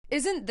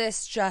Isn't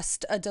this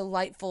just a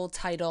delightful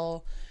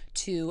title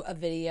to a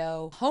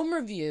video? Home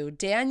review,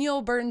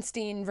 Danielle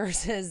Bernstein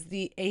versus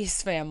the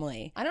Ace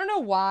family. I don't know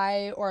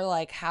why or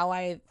like how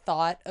I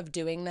thought of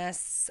doing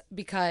this,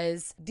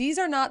 because these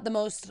are not the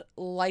most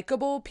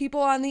likable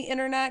people on the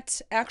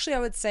internet. Actually,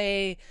 I would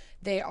say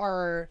they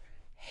are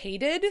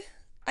hated.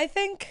 I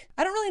think.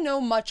 I don't really know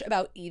much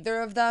about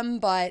either of them,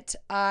 but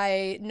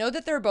I know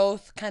that they're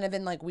both kind of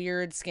in like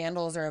weird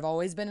scandals, or have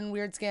always been in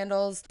weird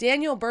scandals.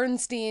 Danielle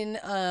Bernstein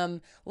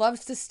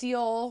loves to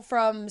steal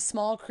from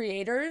small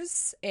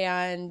creators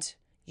and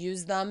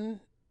use them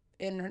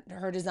in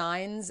her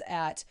designs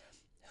at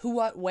Who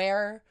What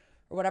Wear,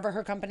 or whatever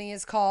her company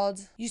is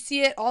called. You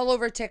see it all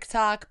over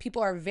TikTok.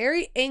 People are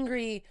very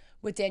angry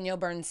with Danielle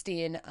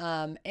Bernstein.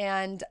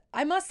 And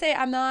I must say,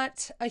 I'm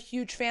not a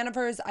huge fan of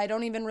hers. I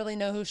don't even really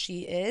know who she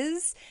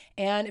is.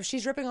 And if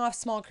she's ripping off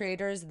small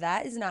creators,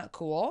 that is not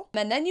cool.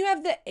 And then you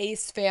have the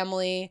Ace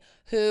family,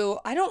 who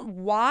I don't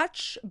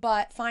watch,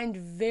 but find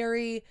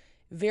very,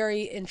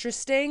 very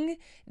interesting.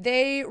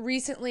 They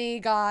recently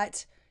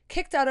got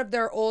kicked out of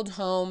their old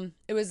home.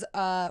 It was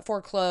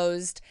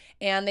foreclosed,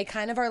 and they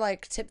kind of are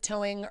like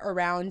tiptoeing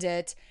around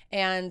it,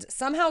 and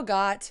somehow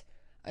got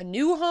a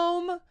new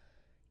home,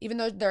 even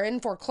though they're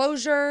in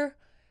foreclosure.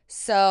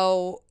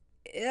 So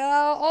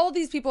all of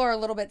these people are a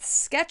little bit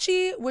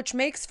sketchy, which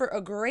makes for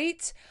a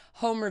great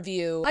home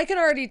review. I can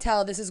already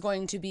tell this is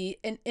going to be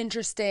an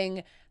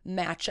interesting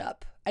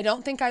matchup. I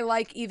don't think I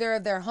like either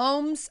of their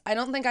homes. I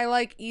don't think I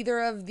like either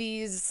of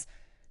these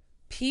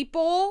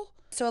people.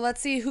 So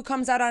let's see who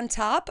comes out on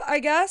top, I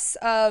guess,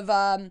 of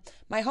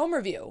my home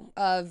review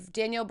of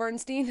Danielle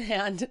Bernstein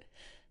and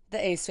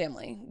the Ace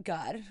family.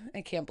 God,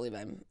 I can't believe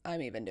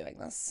I'm even doing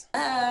this.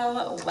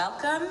 Hello,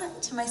 welcome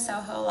to my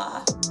Soho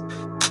loft.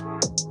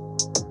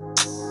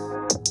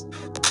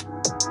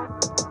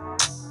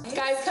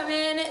 Guys, come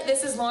in.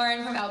 This is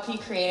Lauren from LP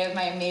Creative,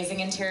 my amazing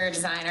interior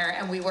designer,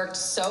 and we worked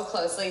so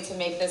closely to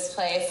make this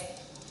place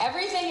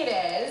everything it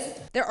is.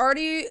 They're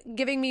already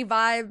giving me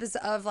vibes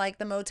of like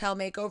the Motel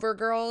Makeover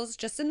girls,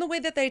 just in the way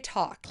that they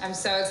talk. I'm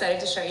so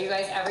excited to show you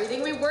guys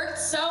everything. We worked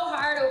so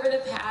hard over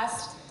the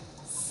past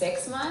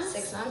 6 months?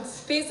 6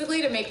 months.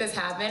 Basically, to make this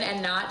happen,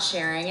 and not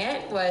sharing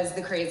it was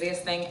the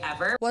craziest thing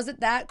ever. Was it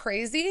that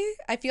crazy?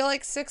 I feel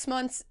like 6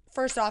 months,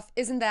 first off,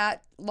 isn't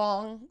that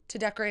long to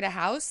decorate a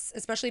house,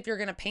 especially if you're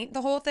gonna paint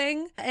the whole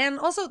thing. And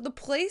also, the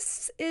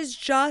place is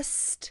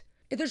just...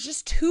 there's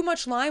just too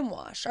much lime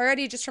wash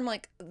already, just from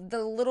like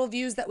the little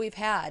views that we've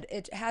had.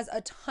 It has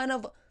a ton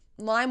of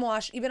lime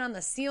wash even on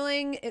the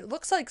ceiling. It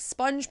looks like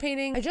sponge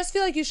painting. I just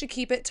feel like you should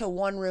keep it to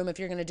one room if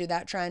you're going to do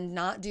that trend,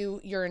 not do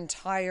your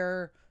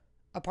entire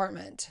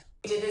apartment.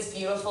 We did this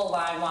beautiful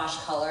lime wash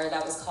color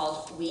that was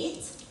called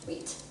Wheat.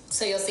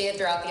 So you'll see it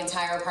throughout the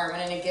entire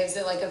apartment, and it gives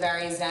it like a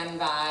very zen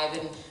vibe,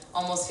 and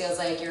almost feels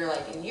like you're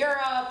like in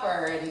Europe,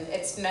 or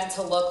it's meant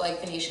to look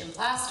like Venetian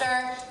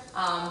plaster,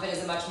 but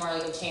is a much more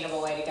like obtainable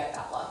way to get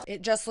that look.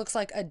 It just looks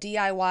like a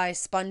DIY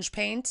sponge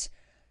paint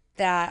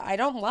that I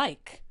don't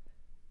like.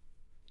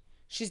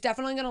 She's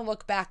definitely going to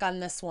look back on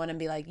this one and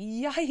be like,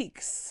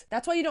 yikes.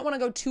 That's why you don't want to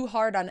go too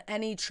hard on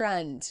any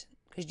trend,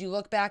 because you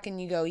look back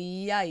and you go,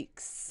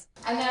 yikes.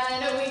 And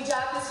then we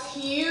got this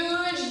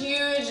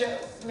huge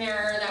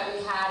mirror that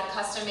we had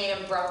custom made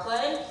in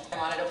Brooklyn. I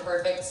wanted a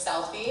perfect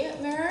selfie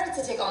mirror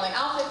to take all my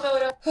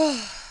outfit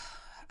photos.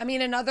 I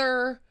mean,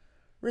 another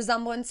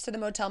resemblance to the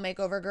Motel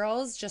Makeover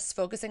girls, just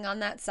focusing on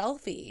that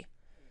selfie.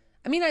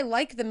 I mean, I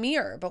like the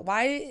mirror, but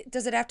why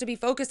does it have to be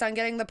focused on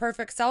getting the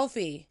perfect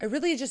selfie? I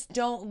really just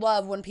don't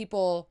love when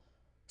people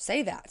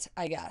say that,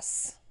 I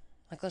guess.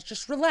 Like, let's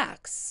just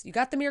relax. You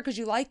got the mirror because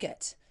you like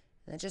it.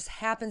 And it just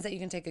happens that you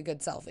can take a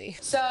good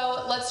selfie.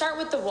 So let's start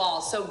with the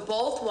walls. So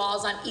both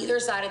walls on either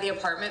side of the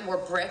apartment were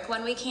brick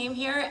when we came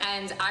here,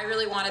 and I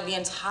really wanted the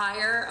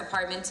entire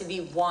apartment to be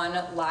one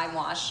lime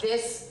wash.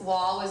 This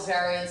wall was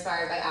very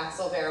inspired by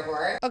Axel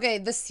Vervoort. Okay,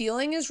 the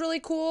ceiling is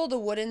really cool, the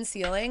wooden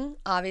ceiling.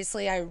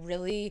 Obviously, I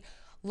really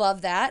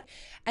love that.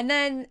 And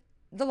then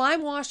the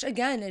lime wash,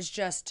 again, is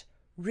just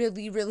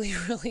really, really,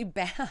 really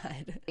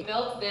bad. We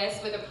built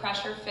this with a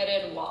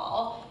pressure-fitted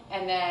wall,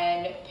 and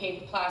then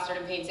plastered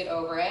and painted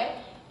over it.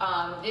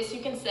 This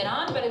you can sit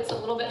on, but it's a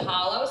little bit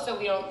hollow, so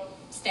we don't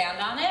stand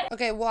on it.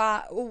 Okay,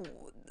 why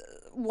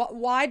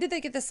did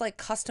they get this like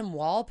custom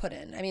wall put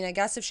in? I mean, I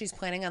guess if she's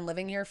planning on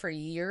living here for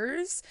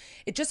years,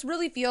 it just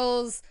really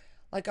feels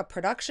like a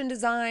production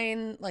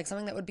design, like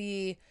something that would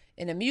be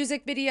in a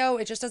music video.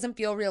 It just doesn't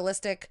feel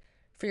realistic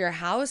for your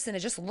house, and it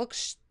just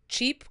looks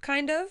cheap,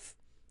 kind of.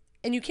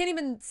 And you can't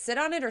even sit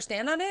on it or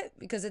stand on it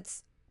because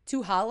it's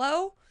too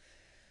hollow.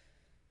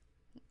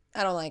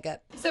 I don't like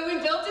it. So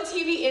we built a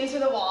TV into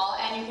the wall,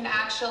 and you can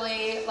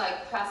actually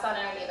like press on it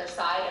on either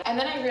side. And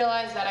then I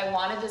realized that I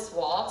wanted this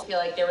wall to feel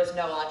like there was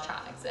no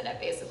electronics in it,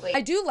 basically.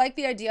 I do like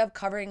the idea of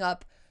covering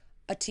up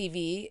a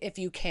TV if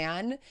you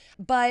can,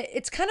 but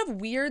it's kind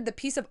of weird. The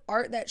piece of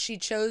art that she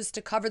chose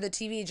to cover the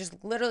TV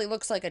just literally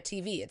looks like a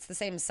TV. It's the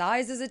same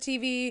size as a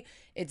TV.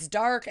 It's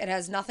dark. It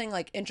has nothing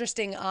like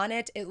interesting on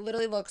it. It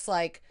literally looks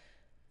like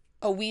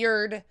a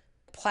weird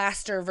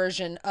plaster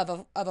version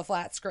of a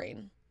flat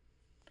screen.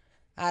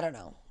 I don't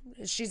know.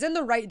 She's in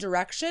the right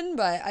direction,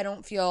 but I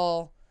don't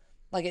feel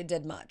like it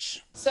did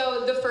much.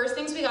 So the first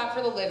things we got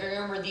for the living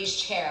room were these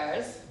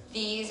chairs.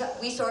 These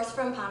we sourced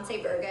from Ponce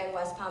Berga in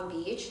West Palm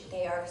Beach.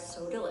 They are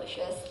so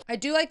delicious. I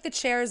do like the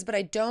chairs, but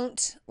I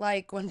don't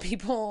like when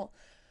people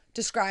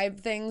describe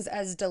things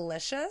as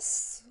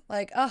delicious.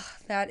 Like, oh,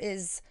 that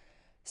is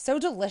so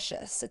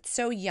delicious. It's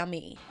so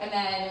yummy. And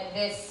then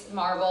this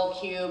marble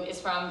cube is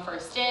from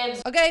First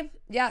Dibs. Okay,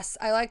 yes,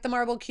 I like the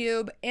marble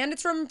cube, and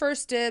it's from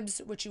First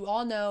Dibs, which you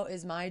all know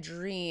is my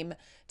dream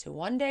to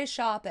one day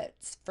shop at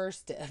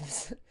First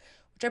Dibs,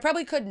 which I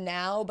probably could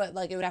now, but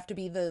like it would have to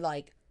be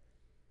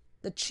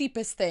the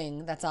cheapest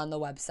thing that's on the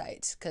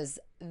website, because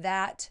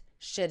that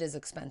shit is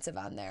expensive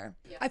on there.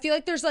 Yeah. I feel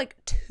like there's like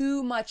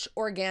too much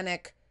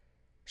organic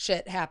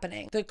shit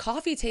happening. The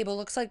coffee table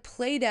looks like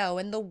Play-Doh,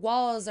 and the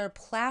walls are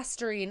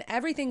plastery, and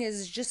everything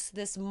is just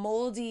this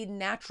moldy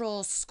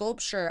natural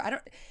sculpture.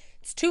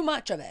 It's too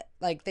much of it.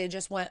 Like they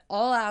just went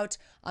all out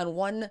on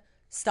one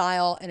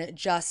style, and it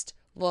just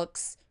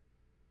looks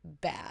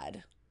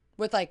bad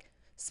with like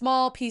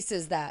small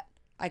pieces that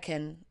I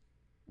can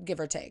give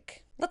or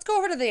take. Let's go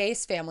over to the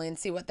Ace family and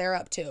see what they're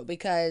up to,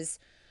 because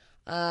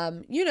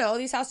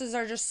these houses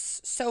are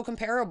just so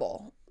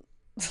comparable.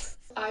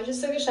 I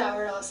just took a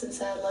shower and Austin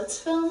said, let's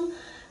film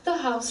the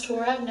house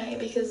tour at night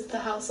because the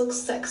house looks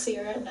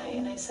sexier at night.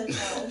 And I said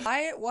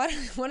no.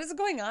 What is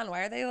going on?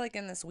 Why are they like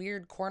in this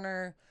weird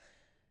corner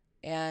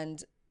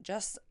and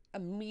just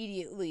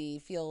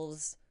immediately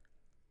feels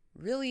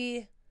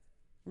really,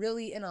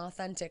 really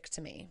inauthentic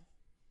to me?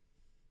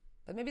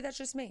 But maybe that's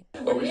just me.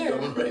 Are we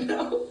filming right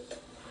now?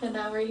 And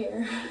now we're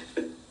here.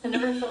 And now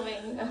we're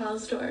filming a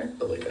house tour.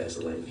 But like guys,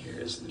 the lighting here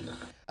is not.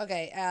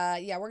 Okay,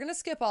 yeah, we're gonna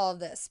skip all of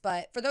this,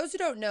 but for those who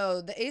don't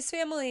know, the Ace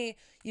family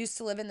used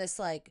to live in this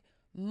like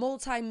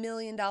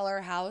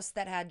multi-million-dollar house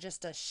that had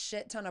just a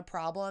shit ton of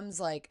problems.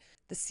 Like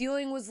the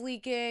ceiling was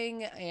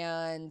leaking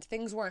and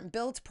things weren't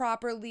built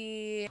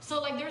properly.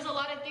 So like there's a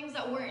lot of things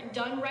that weren't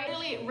done right.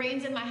 Really, it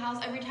rains in my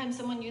house every time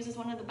someone uses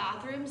one of the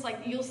bathrooms. Like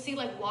you'll see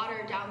like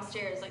water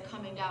downstairs like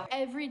coming down.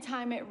 Every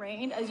time it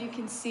rained, as you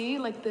can see,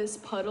 like this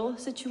puddle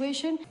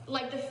situation.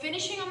 Like the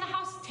finishing on the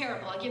house,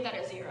 terrible. I give that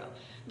a 0.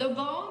 The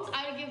bones,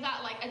 I would give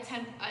that like a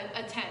 10.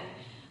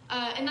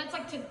 And that's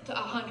like to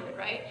 100,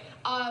 right?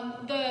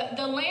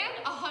 The land,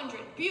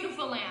 100.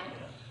 Beautiful land.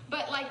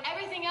 But like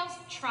everything else,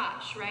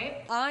 trash,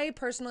 right? I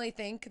personally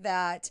think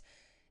that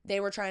they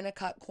were trying to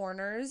cut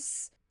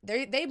corners.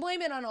 They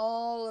blame it on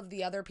all of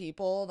the other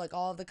people, like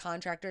all of the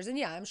contractors. And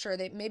yeah, I'm sure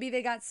maybe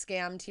they got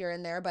scammed here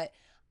and there, but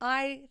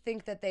I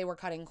think that they were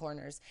cutting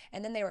corners.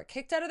 And then they were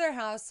kicked out of their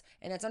house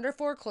and it's under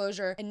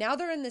foreclosure. And now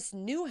they're in this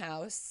new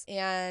house.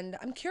 And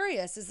I'm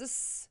curious,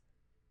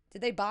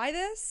 did they buy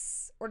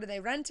this or did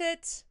they rent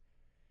it?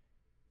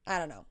 I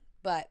don't know.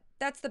 But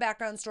that's the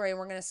background story. And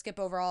we're going to skip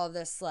over all of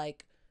this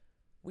like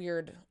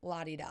weird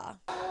la-di-da.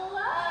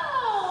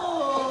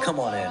 Hello! Come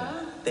on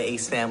in. The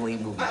Ace family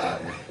movie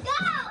partner. Go!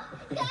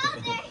 Go,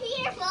 they're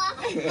here,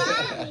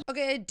 Mom!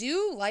 Okay, I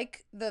do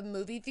like the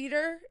movie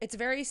theater. It's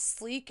very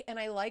sleek and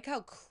I like how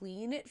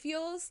clean it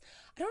feels.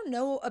 I don't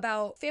know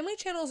about family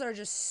channels are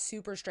just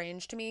super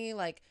strange to me.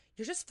 Like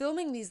you're just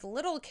filming these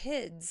little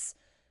kids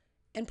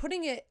and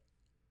putting it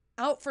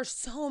out for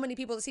so many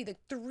people to see.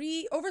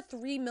 Over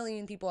 3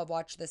 million people have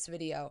watched this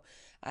video.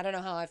 I don't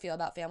know how I feel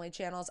about family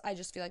channels. I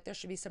just feel like there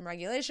should be some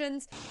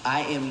regulations.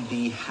 I am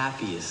the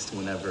happiest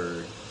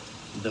whenever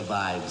the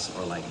vibes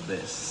are like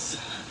this.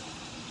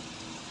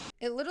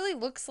 It literally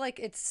looks like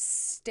it's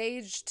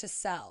staged to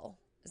sell.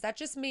 Is that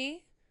just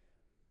me?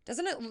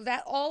 Doesn't it?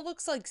 That all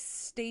looks like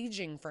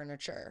staging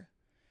furniture.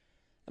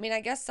 I mean,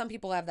 I guess some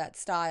people have that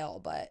style,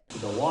 but...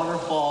 The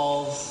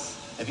waterfalls.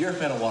 If you're a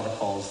fan of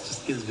waterfalls,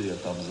 just give this video a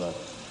thumbs up.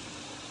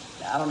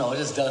 I don't know, it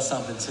just does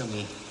something to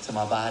me, to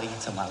my body,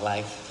 to my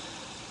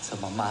life,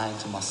 to my mind,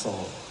 to my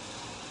soul.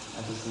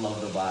 I just love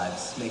the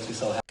vibes. Makes me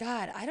so happy.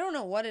 God, I don't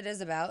know what it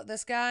is about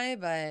this guy,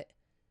 but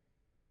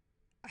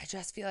I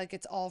just feel like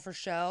it's all for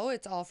show.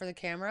 It's all for the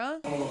camera.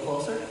 A little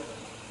closer.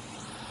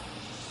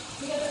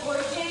 We got the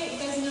orchid. You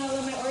guys know I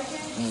love my orchid?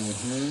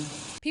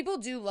 Mm-hmm. People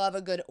do love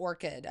a good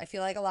orchid. I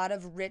feel like a lot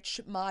of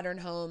rich modern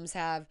homes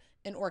have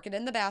an orchid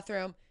in the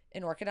bathroom,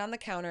 an orchid on the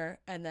counter,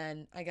 and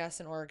then I guess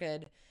an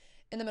orchid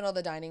in the middle of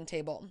the dining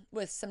table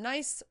with some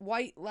nice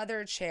white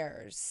leather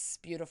chairs.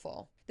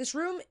 Beautiful. This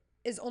room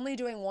is only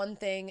doing one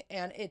thing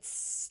and it's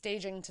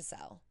staging to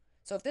sell.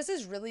 So if this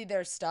is really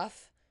their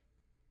stuff,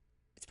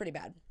 it's pretty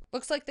bad.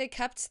 Looks like they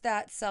kept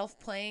that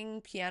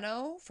self-playing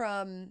piano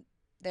from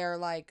their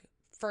like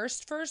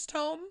first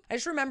home. I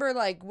just remember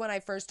like when I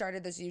first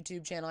started this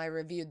YouTube channel, I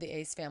reviewed the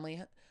Ace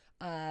family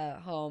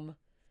home.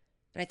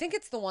 And I think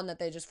it's the one that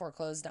they just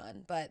foreclosed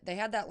on. But they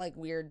had that like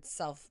weird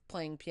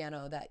self-playing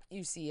piano that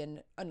you see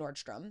in a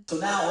Nordstrom. So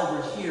now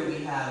over here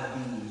we have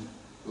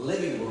the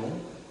living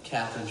room.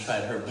 Catherine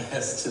tried her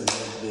best to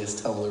make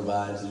this Tumblr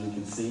vibes, as you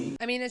can see.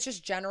 I mean, it's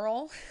just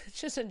general.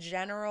 It's just a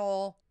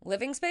general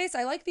living space.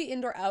 I like the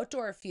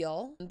indoor-outdoor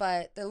feel,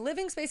 but the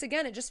living space,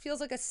 again, it just feels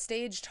like a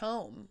staged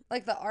home.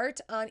 Like the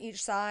art on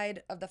each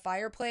side of the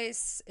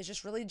fireplace is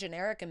just really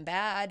generic and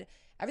bad.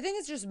 Everything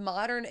is just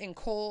modern and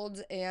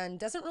cold and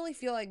doesn't really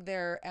feel like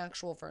they're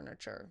actual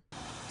furniture.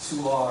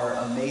 To our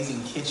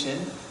amazing kitchen.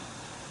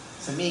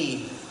 To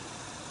me,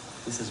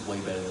 this is way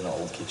better than an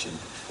old kitchen.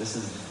 This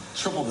is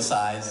triple the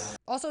size.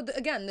 Also,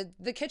 again,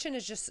 the kitchen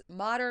is just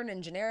modern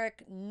and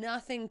generic,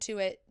 nothing to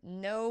it,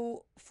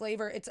 no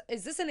flavor.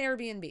 Is this an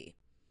Airbnb?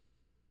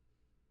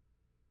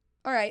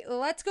 All right,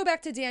 let's go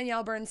back to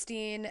Danielle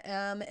Bernstein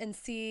and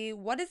see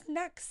what is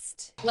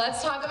next.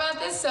 Let's talk about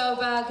this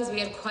sofa because we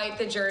had quite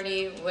the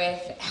journey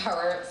with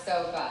our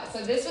sofa.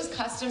 So this was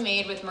custom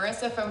made with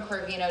Marissa from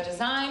Corvino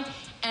Design,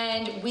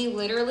 and we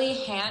literally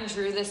hand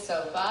drew this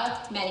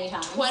sofa Many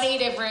times. 20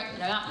 different,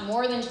 no, not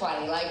more than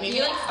 20, like maybe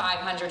like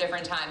 500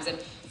 different times. And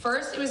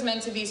first it was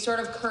meant to be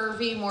sort of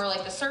curvy, more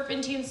like the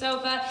serpentine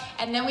sofa,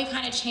 and then we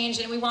kind of changed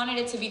it and we wanted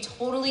it to be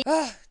totally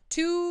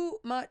Too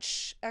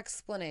much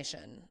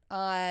explanation.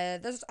 I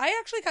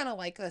actually kind of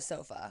like the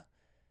sofa.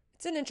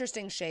 It's an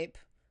interesting shape.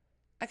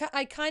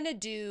 I kind of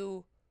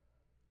do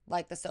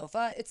like the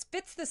sofa. It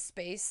fits the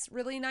space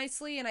really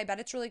nicely, and I bet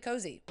it's really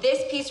cozy.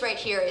 This piece right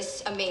here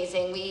is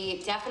amazing.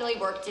 We definitely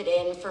worked it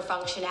in for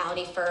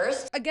functionality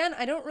first. Again,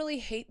 I don't really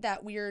hate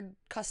that weird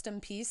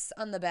custom piece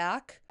on the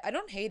back. I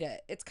don't hate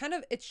it. It's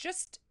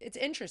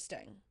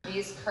interesting.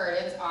 These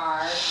curtains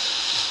are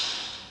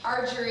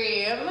our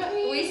dream.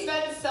 We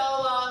spent so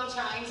long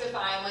trying to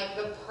find like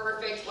the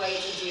perfect way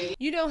to do these.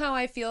 You know how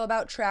I feel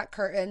about track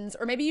curtains,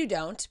 or maybe you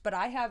don't, but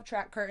I have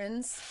track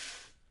curtains.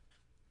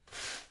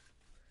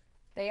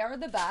 They are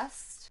the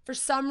best. For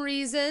some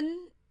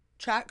reason,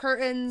 track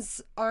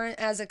curtains aren't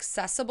as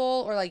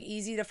accessible or like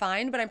easy to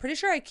find, but I'm pretty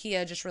sure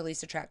IKEA just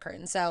released a track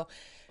curtain. So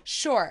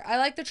sure, I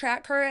like the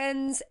track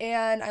curtains,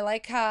 and I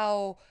like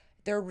how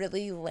they're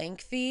really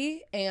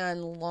lengthy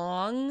and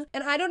long.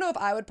 And I don't know if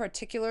I would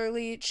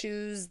particularly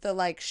choose the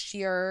like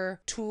sheer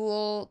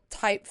tulle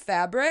type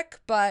fabric,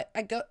 but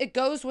it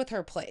goes with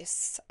her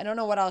place. I don't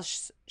know what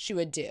else she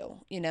would do,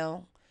 you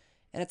know?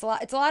 And it's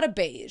a lot of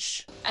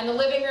beige. And the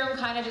living room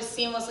kind of just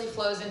seamlessly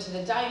flows into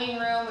the dining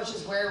room, which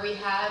is where we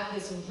have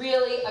this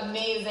really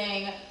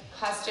amazing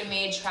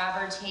custom-made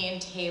travertine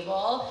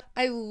table.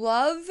 I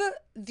love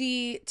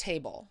the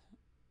table.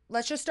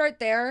 Let's just start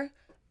there.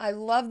 I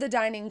love the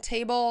dining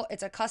table.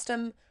 It's a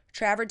custom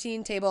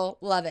travertine table.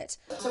 Love it.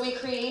 So we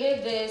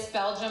created this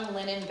Belgium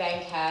linen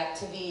banquette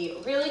to be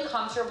really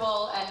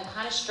comfortable and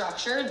kind of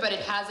structured, but it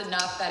has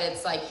enough that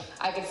it's like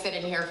I could sit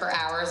in here for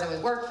hours and we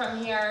work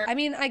from here. I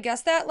mean, I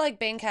guess that like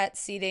banquette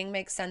seating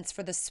makes sense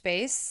for the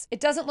space.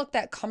 It doesn't look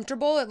that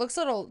comfortable. It looks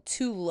a little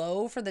too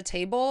low for the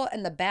table,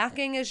 and the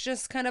backing is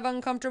just kind of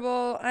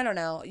uncomfortable. I don't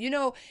know. You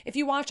know, if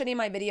you watch any of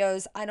my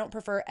videos, I don't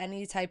prefer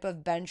any type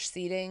of bench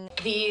seating.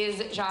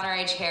 These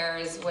genre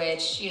chairs,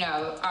 which, you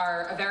know,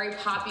 are a very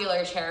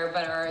popular chair,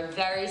 but are a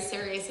very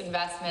serious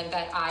investment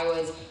that I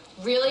was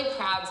really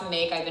proud to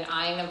make. I've been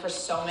eyeing them for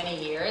so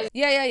many years.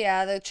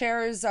 Yeah. The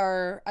chairs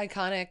are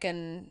iconic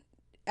and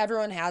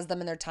everyone has them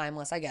and they're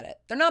timeless. I get it.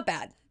 They're not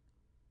bad.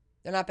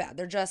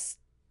 They're just,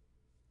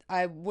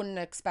 I wouldn't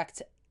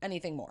expect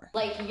anything more.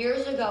 Like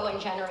years ago when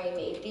January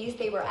made these,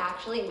 they were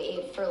actually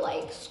made for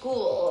like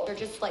school. They're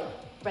just like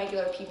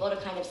regular people to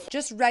kind of sit.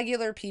 Just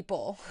regular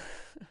people.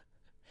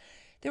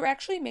 They were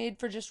actually made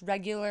for just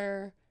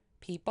regular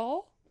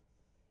people.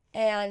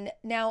 And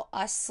now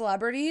us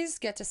celebrities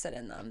get to sit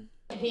in them.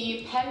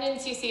 The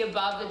pendants you see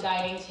above the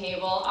dining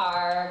table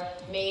are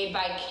made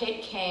by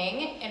Kit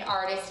King, an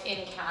artist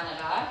in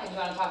Canada. And you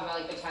want to talk about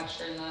like the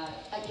texture and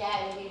the...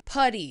 Again,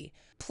 Putty,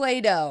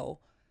 Play-Doh,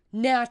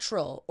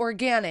 natural,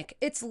 organic.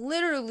 It's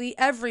literally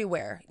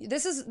everywhere.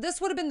 This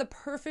would have been the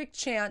perfect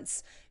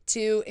chance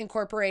to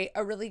incorporate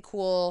a really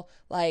cool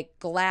like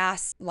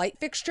glass light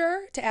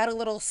fixture to add a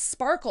little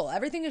sparkle.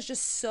 Everything is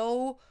just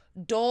so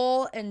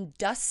dull and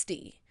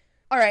dusty.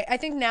 All right, I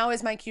think now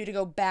is my cue to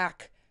go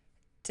back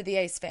to the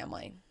Ace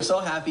family. We're so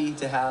happy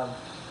to have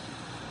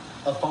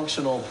a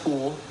functional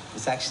pool.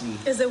 It's actually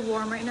Is it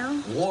warm right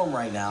now? warm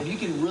right now. If you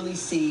can really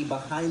see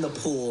behind the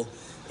pool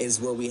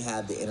is where we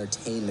have the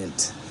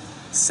entertainment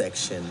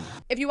section.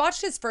 If you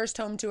watched his first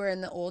home tour in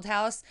the old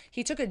house,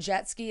 he took a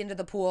jet ski into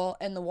the pool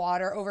and the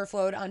water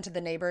overflowed onto the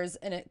neighbors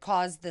and it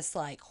caused this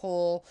like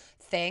whole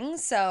thing.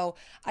 So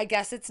I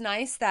guess it's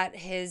nice that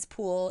his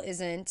pool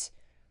isn't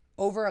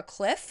over a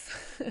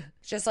cliff,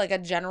 just like a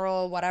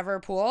general whatever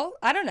pool.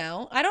 I don't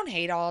know. I don't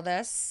hate all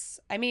this.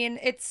 I mean,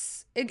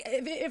 if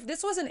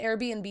this was an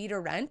Airbnb to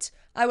rent,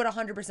 I would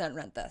 100%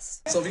 rent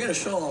this. So if you're gonna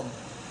show them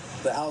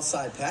the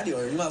outside patio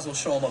area, you might as well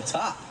show them up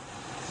top.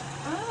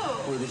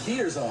 Oh, Where the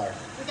heaters are.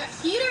 we got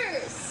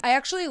heaters. I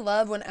actually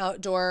love when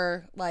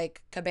outdoor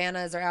like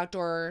cabanas or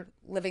outdoor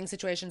living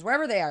situations,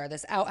 wherever they are,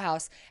 this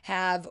outhouse,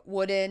 have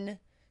wooden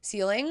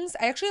ceilings.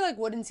 I actually like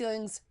wooden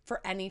ceilings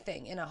for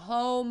anything in a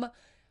home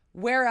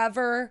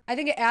wherever. I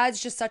think it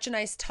adds just such a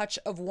nice touch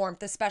of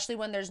warmth, especially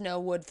when there's no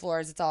wood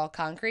floors, it's all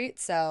concrete.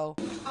 So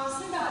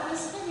Austin got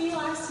this for me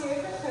last year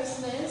for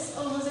Christmas,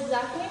 almost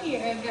exactly a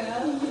year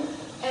ago.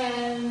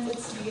 And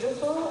it's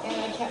beautiful, and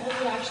I can't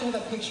believe I actually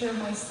have a picture of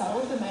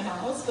myself in my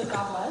house, but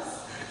God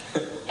bless.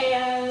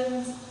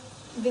 And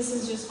this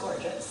is just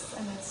gorgeous,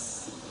 and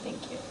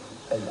thank you.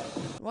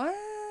 what?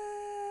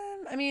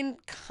 I mean,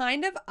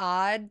 kind of an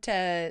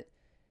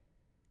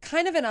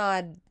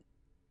odd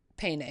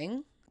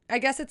painting. I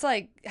guess it's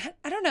like,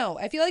 I don't know.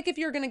 I feel like if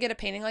you're going to get a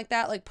painting like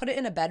that, like put it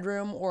in a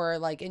bedroom or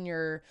like in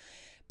your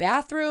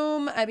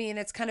bathroom. I mean,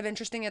 it's kind of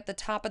interesting at the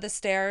top of the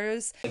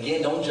stairs.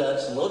 Again, don't judge.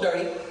 It's a little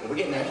dirty, but we're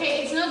getting there.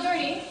 Okay, it's not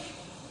dirty.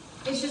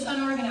 It's just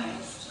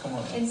unorganized. Come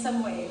on. In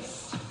some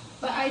ways.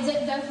 But I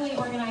definitely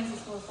organized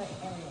this whole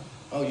area.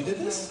 Oh, you did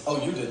this?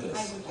 Oh, you did this.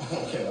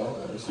 I did.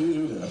 Okay. So you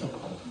do that. Okay.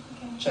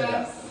 Check it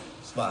out.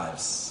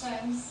 Vibes.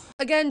 Vibes.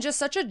 Again, just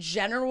such a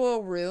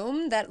general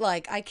room that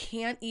like I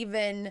can't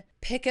even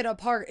pick it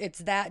apart. It's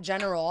that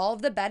general. All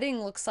of the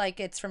bedding looks like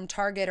it's from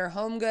Target or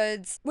Home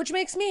Goods, which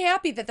makes me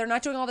happy that they're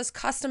not doing all this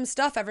custom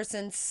stuff ever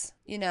since,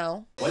 you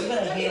know. Why are you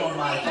gonna hate on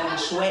my feng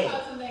shui?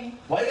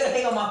 Why are you gonna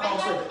hate on my feng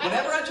shui?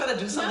 Whenever I try to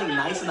do something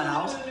nice in the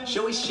house, she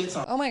always shits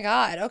on. Oh my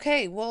God.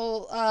 Okay,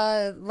 well,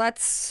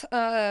 let's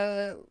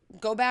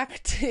go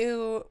back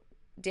to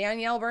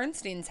Danielle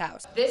Bernstein's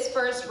house. This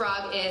first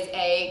rug is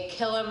a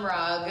Killam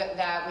rug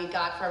that we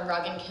got from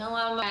Rug and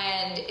Killam,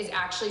 and is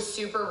actually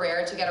super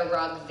rare to get a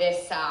rug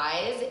this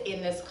size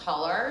in this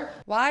color.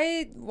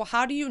 Why? Well,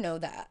 how do you know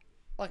that?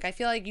 Like, I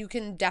feel like you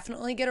can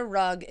definitely get a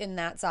rug in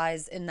that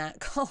size, in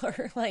that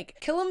color. Like,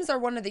 Killams are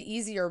one of the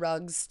easier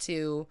rugs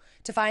to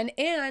find.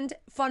 And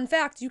fun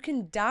fact, you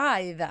can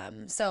dye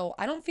them. So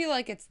I don't feel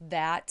like it's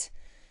that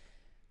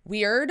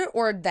weird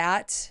or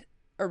that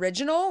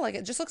original. Like,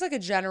 it just looks like a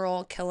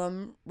general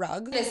Killam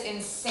rug. This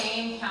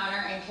insane counter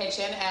and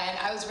kitchen, and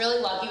I was really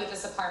lucky with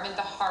this apartment.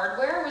 The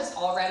hardware was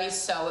already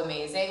so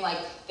amazing. Like,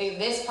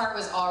 this part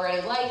was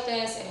already like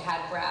this. It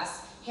had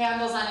brass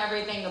handles on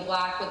everything, the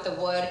black with the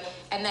wood,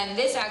 and then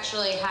this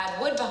actually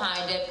had wood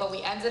behind it, but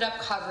we ended up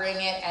covering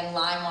it and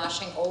lime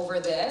washing over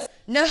this.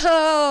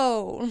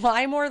 No,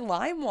 lime or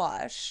lime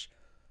wash.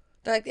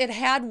 Like, it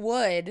had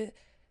wood,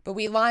 but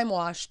we lime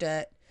washed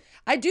it.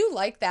 I do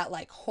like that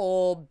like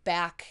whole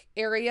back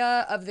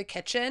area of the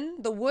kitchen.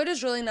 The wood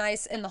is really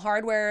nice and the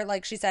hardware,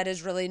 like she said,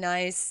 is really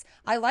nice.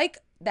 I like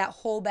that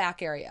whole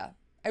back area.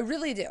 I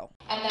really do.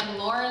 And then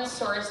Lauren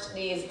sourced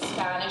these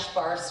Spanish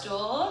bar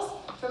stools.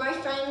 For my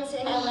friends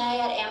in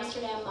LA at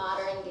Amsterdam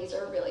Modern, these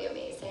are really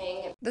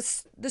amazing.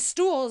 The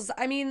stools,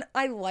 I mean,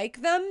 I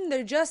like them.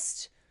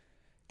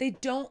 They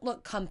don't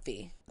look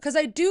comfy. Because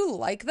I do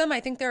like them. I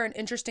think they're an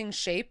interesting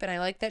shape, and I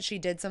like that she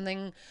did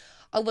something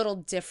a little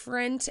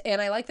different, and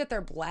I like that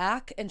they're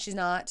black and she's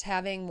not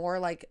having more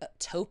like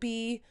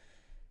taupey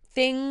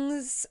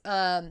things.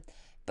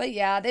 But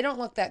yeah, they don't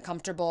look that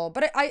comfortable,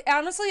 but I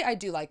honestly, I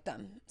do like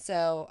them,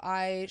 so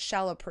I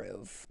shall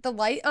approve. The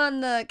light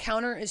on the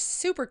counter is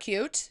super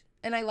cute,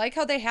 and I like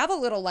how they have a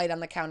little light on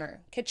the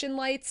counter. Kitchen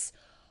lights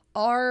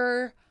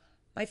are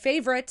my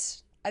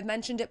favorite. I've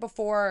mentioned it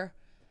before,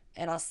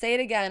 and I'll say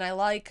it again. I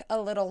like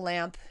a little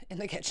lamp in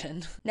the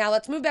kitchen. Now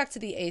let's move back to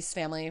the Ace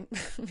family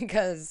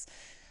because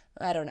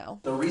I don't know.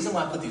 The reason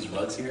why I put these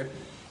rugs here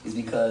is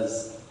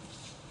because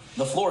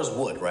the floor is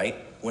wood, right?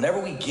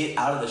 Whenever we get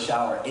out of the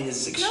shower, it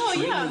is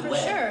extremely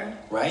wet. Sure.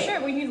 Right? For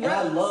sure, we need and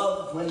I rugs.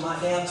 love when my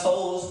damn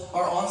toes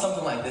are on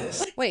something like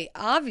this. Wait,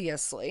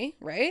 obviously,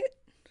 right?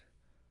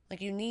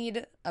 Like, you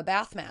need a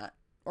bath mat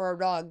or a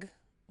rug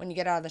when you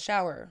get out of the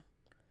shower.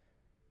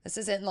 This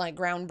isn't like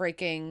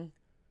groundbreaking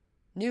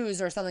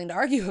news or something to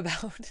argue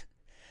about.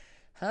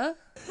 Huh?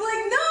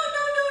 Like, no.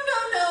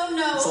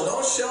 So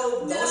don't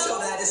show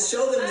that. Just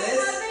show them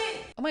this.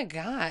 Oh my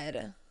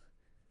God.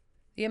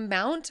 The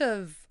amount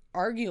of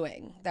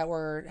arguing that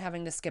we're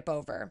having to skip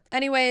over.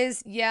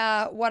 Anyways,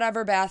 yeah,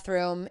 whatever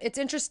bathroom. It's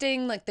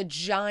interesting, like the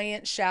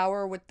giant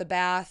shower with the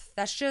bath.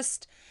 That's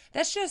just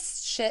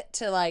shit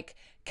to like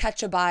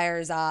catch a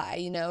buyer's eye,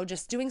 you know,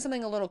 just doing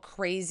something a little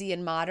crazy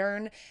and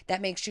modern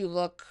that makes you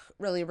look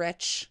really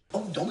rich.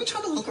 Oh, don't be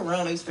trying to look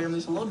around Ace family.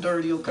 It's a little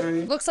dirty,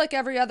 okay? Looks like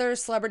every other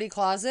celebrity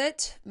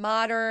closet.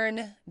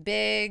 Modern,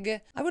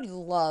 big. I would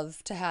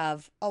love to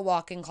have a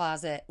walk-in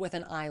closet with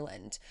an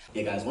island.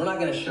 Yeah, guys, we're not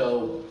going to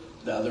show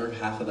the other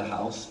half of the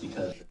house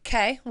because...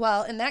 Okay,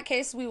 well, in that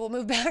case, we will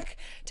move back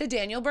to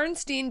Danielle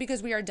Bernstein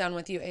because we are done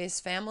with you,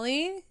 Ace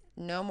family.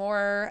 No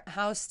more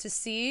house to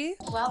see.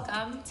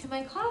 Welcome to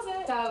my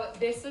closet. So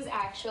this was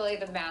actually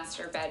the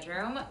master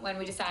bedroom. When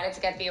we decided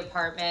to get the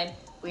apartment,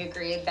 we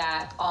agreed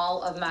that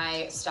all of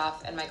my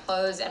stuff and my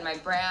clothes and my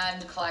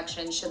brand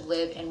collection should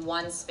live in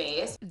one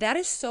space. That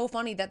is so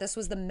funny that this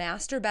was the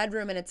master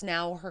bedroom and it's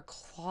now her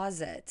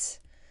closet.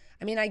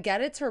 I mean, I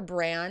get it's her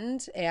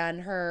brand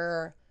and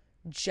her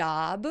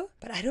job,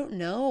 but I don't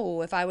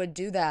know if I would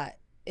do that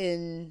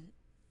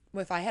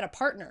if I had a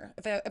partner.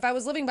 If I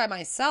was living by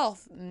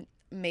myself,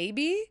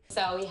 maybe.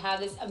 So we have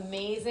this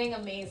amazing,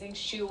 amazing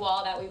shoe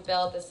wall that we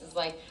built. This is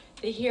like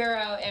the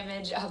hero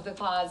image of the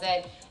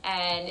closet,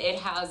 and it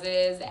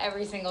houses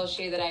every single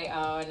shoe that I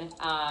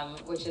own,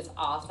 which is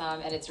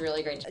awesome, and it's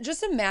really great.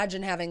 Just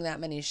imagine having that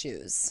many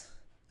shoes.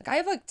 Like, I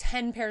have like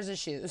 10 pairs of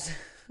shoes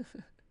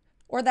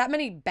or that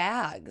many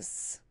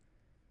bags.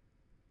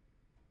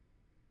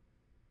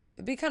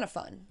 It'd be kind of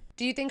fun.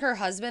 Do you think her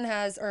husband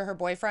has, or her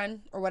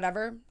boyfriend or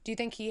whatever, do you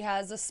think he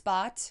has a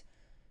spot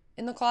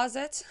in the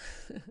closet?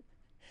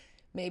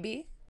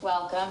 Maybe.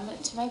 Welcome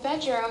to my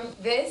bedroom.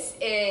 This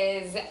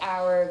is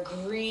our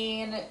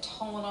green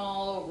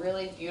tonal,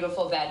 really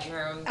beautiful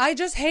bedroom. I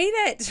just hate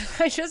it.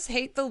 I just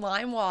hate the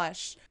lime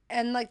wash.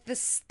 And like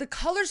the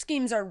color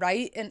schemes are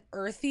right and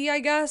earthy, I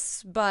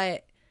guess,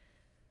 but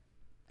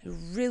I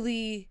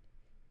really,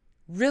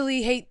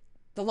 really hate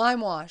the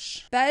lime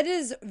wash. Bed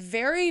is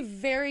very,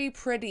 very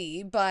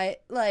pretty,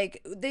 but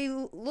like they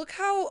look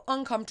how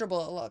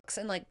uncomfortable it looks.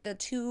 And like the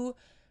two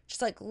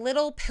just like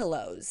little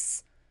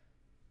pillows.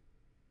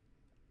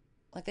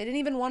 Like they didn't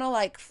even want to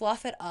like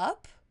fluff it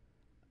up.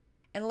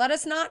 And let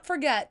us not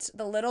forget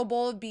the little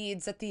bowl of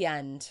beads at the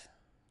end,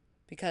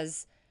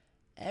 because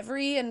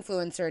every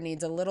influencer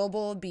needs a little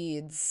bowl of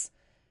beads.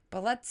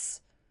 But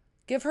let's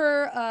give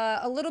her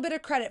a little bit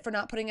of credit for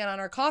not putting it on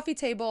her coffee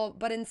table,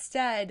 but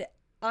instead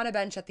on a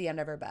bench at the end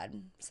of her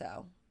bed.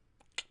 So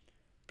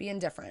being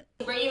different.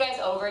 Bring you guys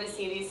over to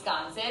see these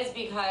sconces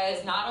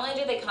because not only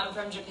do they come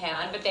from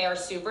Japan, but they are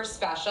super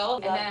special.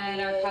 And then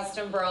our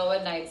custom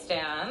Burlwood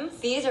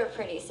nightstands. These are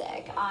pretty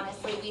sick.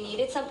 Honestly, we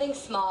needed something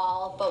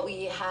small, but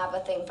we have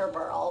a thing for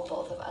burl,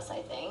 both of us,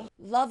 I think.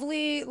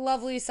 Lovely,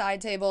 lovely side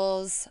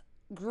tables,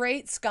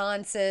 great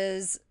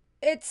sconces.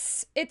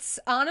 It's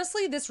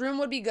honestly, this room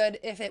would be good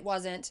if it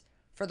wasn't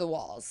for the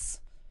walls.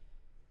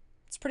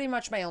 It's pretty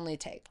much my only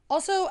take.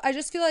 Also, I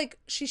just feel like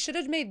she should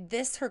have made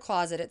this her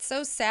closet. It's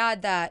so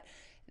sad that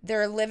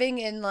they're living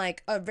in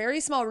like a very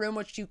small room,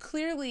 which you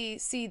clearly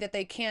see that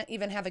they can't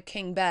even have a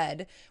king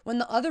bed, when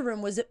the other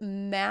room was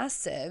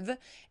massive,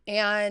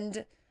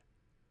 and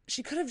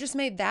she could have just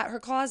made that her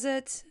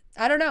closet.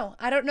 I don't know.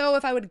 I don't know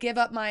if I would give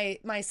up my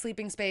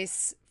sleeping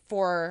space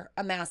for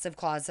a massive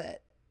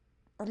closet.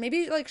 Or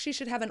maybe like she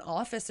should have an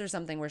office or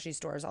something where she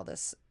stores all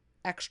this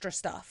extra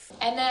stuff.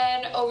 And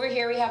then over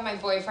here we have my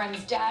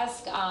boyfriend's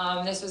desk.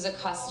 This was a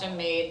custom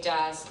made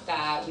desk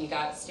that we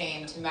got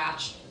stained to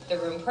match the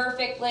room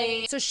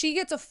perfectly. So she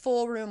gets a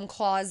full room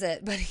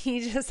closet, but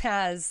he just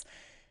has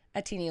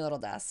a teeny little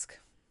desk.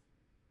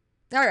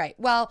 All right,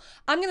 well,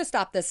 I'm going to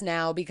stop this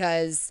now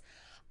because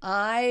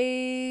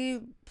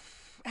I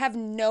have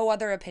no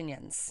other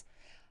opinions.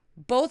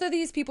 Both of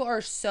these people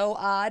are so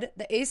odd.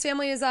 The Ace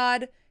family is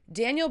odd.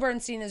 Danielle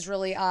Bernstein is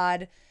really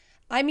odd.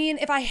 I mean,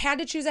 if I had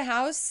to choose a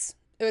house,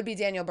 it would be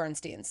Danielle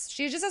Bernstein's.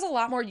 She just has a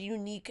lot more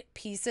unique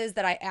pieces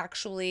that I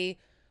actually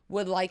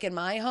would like in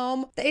my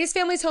home. The Ace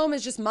family's home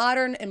is just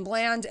modern and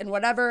bland and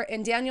whatever,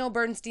 and Danielle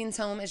Bernstein's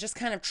home is just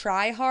kind of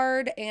try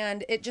hard,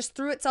 and it just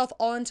threw itself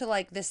all into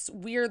like this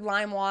weird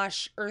lime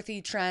wash, earthy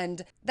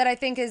trend that I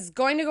think is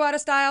going to go out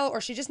of style,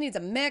 or she just needs a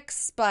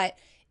mix. But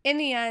in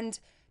the end,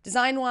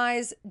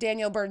 design-wise,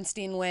 Danielle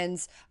Bernstein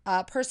wins.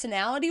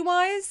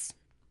 Personality-wise,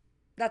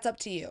 that's up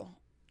to you.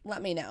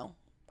 Let me know.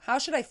 How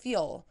should I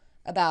feel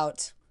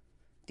about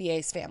the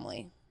Ace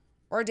family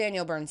or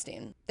Danielle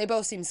Bernstein? They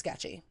both seem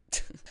sketchy.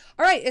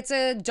 All right, it's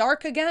a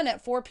dark again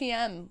at 4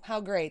 p.m. How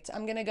great.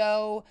 I'm going to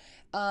go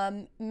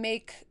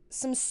make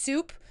some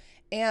soup,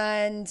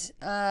 and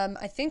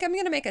I think I'm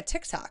going to make a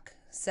TikTok.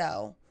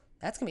 So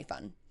that's going to be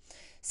fun.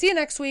 See you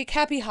next week.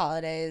 Happy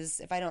holidays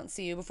if I don't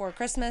see you before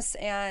Christmas,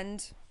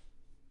 and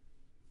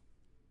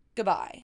goodbye.